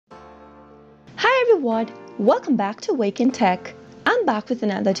Hi everyone, welcome back to Wake&Tech. I'm back with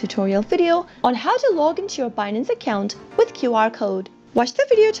another tutorial video on how to log into your Binance account with QR code. Watch the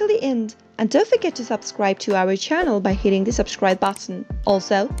video till the end and don't forget to subscribe to our channel by hitting the subscribe button.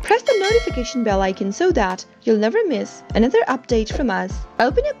 Also, press the notification bell icon so that you'll never miss another update from us.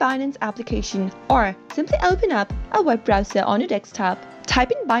 Open your Binance application or simply open up a web browser on your desktop.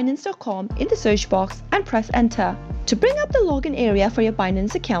 Type in binance.com in the search box and press enter. To bring up the login area for your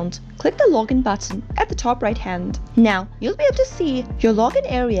Binance account, click the login button at the top right hand. Now, you'll be able to see your login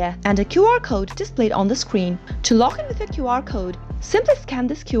area and a QR code displayed on the screen. To log in with your QR code, simply scan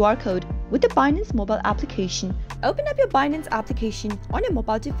this QR code with the Binance mobile application. Open up your Binance application on your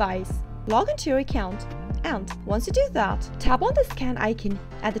mobile device. Log into your account. And once you do that, tap on the scan icon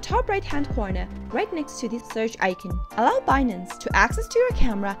at the top right hand corner right next to the search icon. Allow Binance to access to your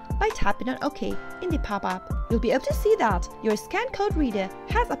camera by tapping on OK in the pop-up. You'll be able to see that your scan code reader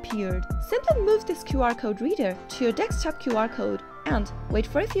has appeared. Simply move this QR code reader to your desktop QR code and wait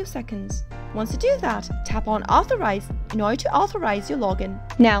for a few seconds. Once you do that, tap on Authorize in order to authorize your login.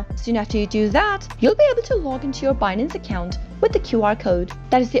 Now, soon after you do that, you'll be able to log into your Binance account with the QR code.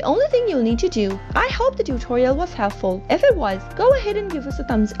 That is the only thing you'll need to do. I hope the tutorial was helpful. If it was, go ahead and give us a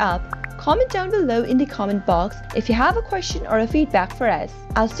thumbs up. Comment down below in the comment box if you have a question or a feedback for us.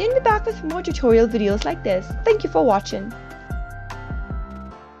 I'll soon be back with more tutorial videos like this. Thank you for watching.